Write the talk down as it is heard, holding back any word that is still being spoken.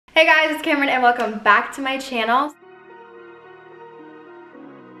Hey guys, it's Kamrin and welcome back to my channel.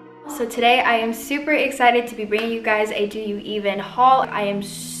 So today I am super excited to be bringing you guys a Do You Even haul. I am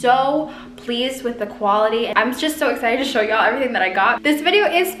so pleased with the quality. I'm just so excited to show y'all everything that I got. This video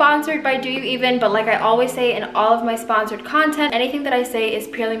is sponsored by Do You Even, but like I always say in all of my sponsored content, anything that I say is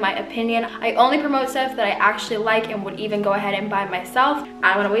purely my opinion. I only promote stuff that I actually like and would even go ahead and buy myself.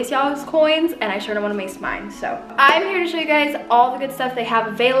 I don't want to waste y'all's coins and I sure don't want to waste mine. So I'm here to show you guys all the good stuff they have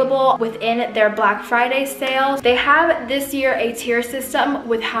available within their Black Friday sales. They have this year a tier system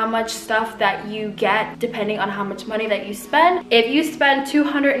with how much stuff that you get depending on how much money that you spend. If you spend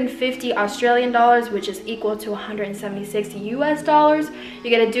 250 Australian dollars, which is equal to 176 US dollars, you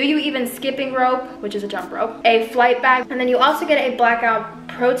get a Do You Even skipping rope, which is a jump rope, a flight bag, and then you also get a blackout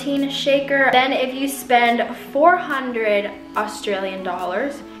protein shaker. Then if you spend 400 Australian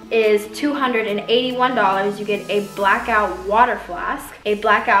dollars, is $281, you get a blackout water flask, a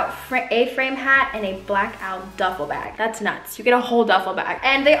blackout A-frame hat, and a blackout duffel bag. That's nuts. You get a whole duffel bag.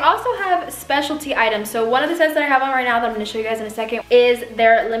 And they also have specialty items. So one of the sets that I have on right now that I'm gonna show you guys in a second is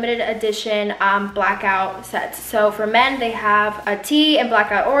their limited edition blackout sets. So for men, they have a tee and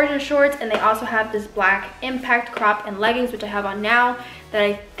blackout origin shorts, and they also have this black impact crop and leggings, which I have on now, that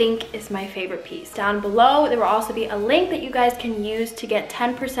I think is my favorite piece. Down below, there will also be a link that you guys can use to get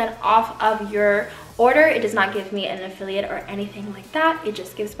 10% off of your order. It does not give me an affiliate or anything like that. It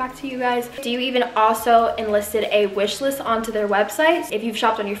just gives back to you guys. Do You Even also enlisted a wish list onto their website. If you've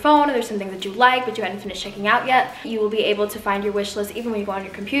shopped on your phone and there's something that you like but you haven't finished checking out yet, you will be able to find your wish list even when you go on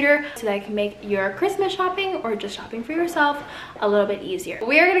your computer, so that you can make your Christmas shopping or just shopping for yourself a little bit easier.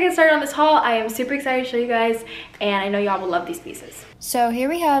 We are gonna get started on this haul. I am super excited to show you guys, and I know y'all will love these pieces. So here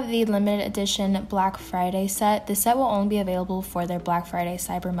we have the limited edition Black Friday set. This set will only be available for their Black Friday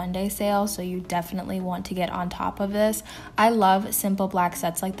Cyber Monday sale, so you definitely want to get on top of this. I love simple black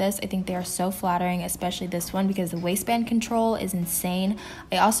sets like this. I think they are so flattering, especially this one, because the waistband control is insane.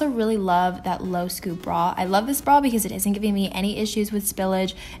 I also really love that low scoop bra. I love this bra because it isn't giving me any issues with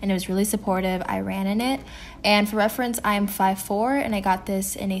spillage, and it was really supportive. I ran in it. And for reference, I am 5'4", and I got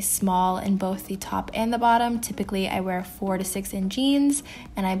this in a small in both the top and the bottom. Typically, I wear 4 to 6 inch jeans,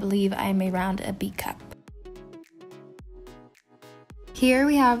 and I believe I'm around a B cup. Here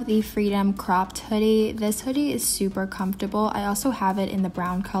we have the Freedom cropped hoodie. This hoodie is super comfortable. I also have it in the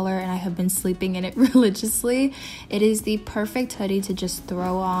brown color, and I have been sleeping in it religiously. It is the perfect hoodie to just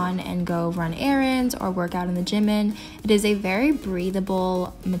throw on and go run errands or work out in the gym in. It is a very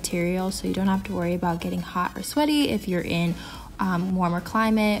breathable material, so you don't have to worry about getting hot or sweaty if you're in warmer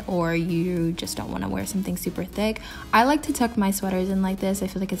climate or you just don't want to wear something super thick. I like to tuck my sweaters in like this. I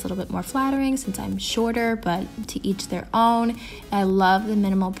feel like it's a little bit more flattering since I'm shorter, but to each their own. I love the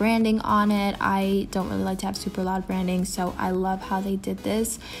minimal branding on it. I don't really like to have super loud branding, so I love how they did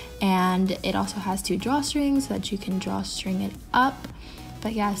this. And it also has 2 drawstrings so that you can drawstring it up.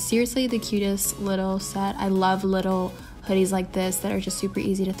 But yeah, seriously, the cutest little set. I love little hoodies like this that are just super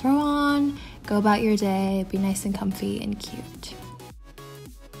easy to throw on, go about your day, be nice and comfy and cute.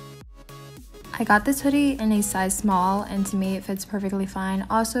 I got this hoodie in a size small, and to me it fits perfectly fine.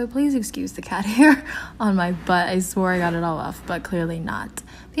 Also, please excuse the cat hair on my butt. I swore I got it all off, but clearly not.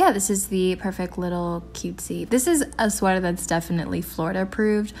 But yeah, this is the perfect little cutesy. This is a sweater that's definitely Florida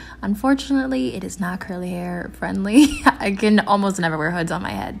approved. Unfortunately, it is not curly hair friendly. I can almost never wear hoods on my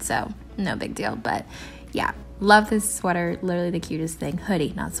head, so no big deal. But yeah, love this sweater. Literally the cutest thing.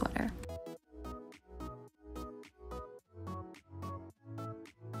 Hoodie, not sweater.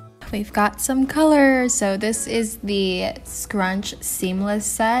 We've got some color. So this is the Scrunch Seamless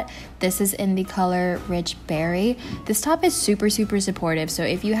set. This is in the color Rich Berry. This top is super supportive, so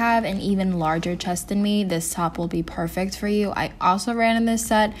if you have an even larger chest than me, this top will be perfect for you. I also ran in this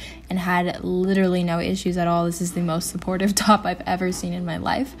set and had literally no issues at all. This is the most supportive top I've ever seen in my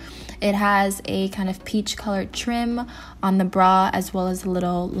life. It has a kind of peach colored trim on the bra, as well as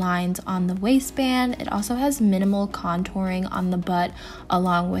little lines on the waistband. It also has minimal contouring on the butt,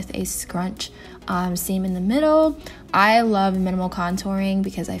 along with a scrunch seam in the middle. I love minimal contouring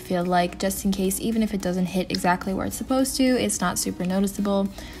because I feel like just in case, even if it doesn't hit exactly where it's supposed to, it's not super noticeable.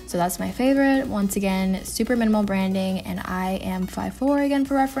 So that's my favorite. Once again, super minimal branding, and I am 5'4" again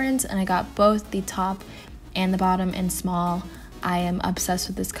for reference, and I got both the top and the bottom in small. I am obsessed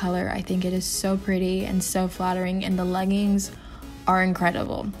with this color. I think it is so pretty and so flattering, and the leggings are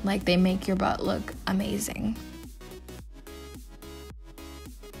incredible. Like, they make your butt look amazing.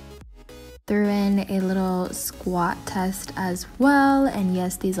 Threw in a little squat test as well, and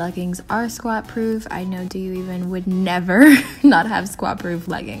yes, these leggings are squat proof. I know Do You Even would never not have squat proof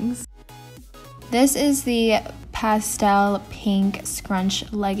leggings. This is the pastel pink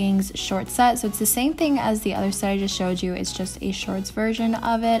scrunch leggings short set. So it's the same thing as the other set I just showed you. It's just a shorts version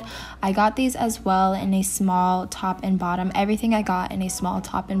of it. I got these as well in a small top and bottom. Everything I got in a small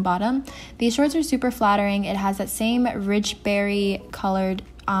top and bottom. These shorts are super flattering. It has that same rich berry colored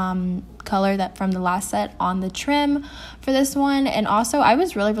color that from the last set on the trim for this one. And also I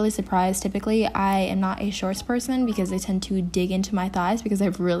was really surprised. Typically I am not a shorts person because they tend to dig into my thighs because I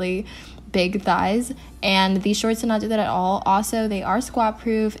have really big thighs, and these shorts did not do that at all. Also, they are squat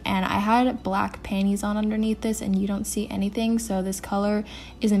proof, and I had black panties on underneath this and you don't see anything, so this color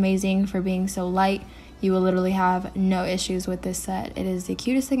is amazing for being so light. You will literally have no issues with this set. It is the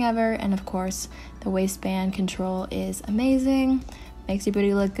cutest thing ever, and of course the waistband control is amazing. Makes your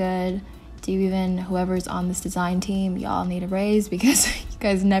booty look good. Do you even, whoever's on this design team, y'all need a raise because you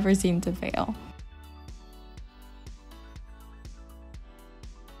guys never seem to fail.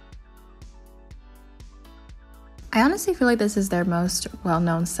 I honestly feel like this is their most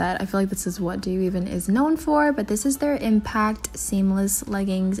well-known set. I feel like this is what Do You Even is known for, but this is their Impact Seamless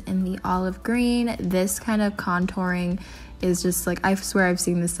leggings in the olive green. This kind of contouring is just like, I swear I've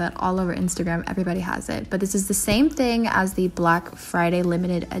seen this set all over Instagram. Everybody has it. But this is the same thing as the Black Friday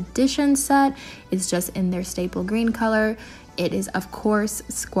limited edition set. It's just in their staple green color. It is, of course,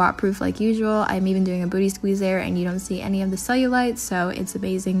 squat proof like usual. I'm even doing a booty squeeze there and you don't see any of the cellulite, so it's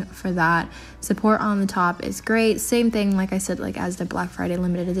amazing for that. Support on the top is great. Same thing, like I said, like as the Black Friday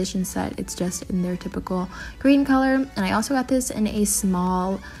limited edition set. It's just in their typical green color. And I also got this in a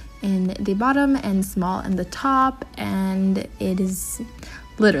small in the bottom and small in the top, and it is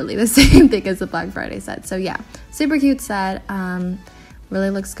literally the same thing as the Black Friday set. So yeah, super cute set. Really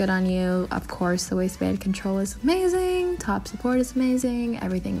looks good on you. Of course, the waistband control is amazing. Top support is amazing.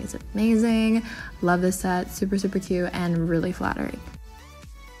 Everything is amazing. Love this set. Super cute and really flattering.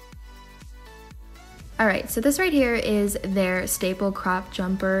 Alright, so this right here is their staple crop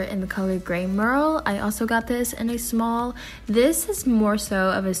jumper in the color Gray Merle. I also got this in a small. This is more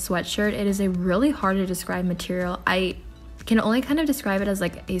so of a sweatshirt. It is a really hard to describe material. I can only kind of describe it as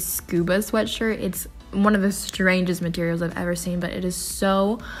like a scuba sweatshirt. It's one of the strangest materials I've ever seen, but it is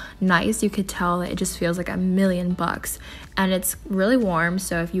so nice. You could tell that it just feels like $1,000,000, and it's really warm,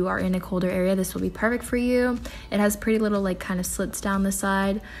 so if you are in a colder area, this will be perfect for you. It has pretty little like kind of slits down the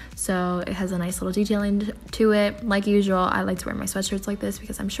side, so it has a nice little detailing to it. Like usual, I like to wear my sweatshirts like this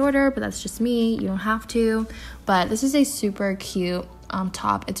because I'm shorter, but that's just me. You don't have to. But this is a super cute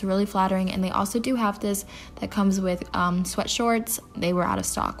top. It's really flattering, and they also do have this that comes with sweat shorts. They were out of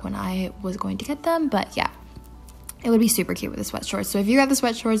stock when I was going to get them, but yeah, it would be super cute with the sweat shorts. So if you got the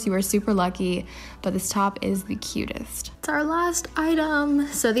sweat shorts, you are super lucky, but this top is the cutest. It's our last item.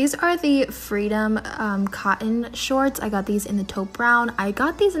 So these are the Freedom cotton shorts. I got these in the taupe brown. I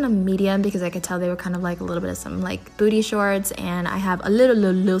got these in a medium because I could tell they were kind of like a little bit of some like booty shorts, and I have a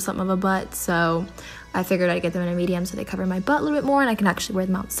little something of a butt, so I figured I'd get them in a medium so they cover my butt a little bit more and I can actually wear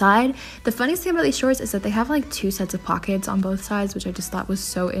them outside. The funniest thing about these shorts is that they have like 2 sets of pockets on both sides, which I just thought was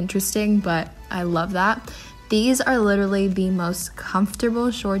so interesting, but I love that. These are literally the most comfortable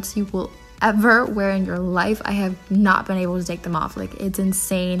shorts you will ever wear in your life. I have not been able to take them off. Like, it's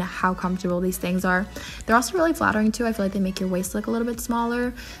insane how comfortable these things are. They're also really flattering too. I feel like they make your waist look a little bit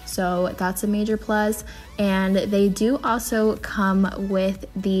smaller, so that's a major plus. And they do also come with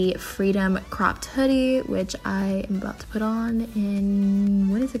the Freedom cropped hoodie, which I am about to put on in,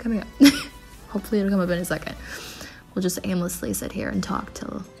 when is it coming up? Hopefully it'll come up in a second. We'll just aimlessly sit here and talk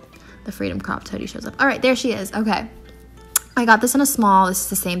till the Freedom cropped hoodie shows up. All right, there she is. Okay. I got this in a small. This is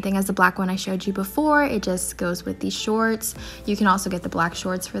the same thing as the black one I showed you before. It just goes with these shorts. You can also get the black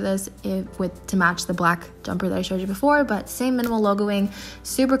shorts for this to match the black jumper that I showed you before, but same minimal logoing,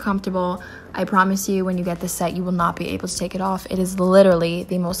 super comfortable. I promise you, when you get this set, you will not be able to take it off. It is literally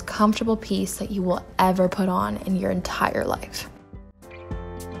the most comfortable piece that you will ever put on in your entire life.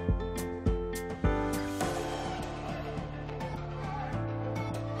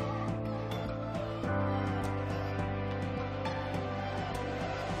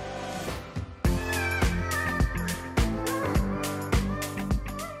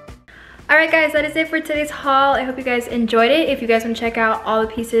 Alright guys, that is it for today's haul. I hope you guys enjoyed it. If you guys want to check out all the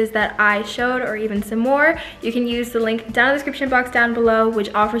pieces that I showed or even some more, you can use the link down in the description box down below,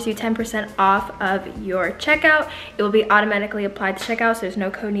 which offers you 10% off of your checkout. It will be automatically applied to checkout, so there's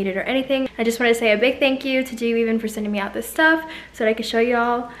no code needed or anything. I just want to say a big thank you to DOYOUEVEN for sending me out this stuff so that I can show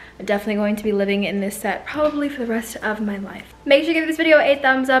y'all. I'm definitely going to be living in this set probably for the rest of my life. Make sure you give this video a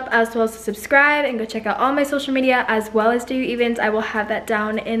thumbs up, as well as to subscribe, and go check out all my social media as well as DOYOUEVEN's. I will have that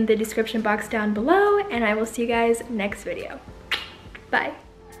down in the description box down below, and I will see you guys next video. Bye.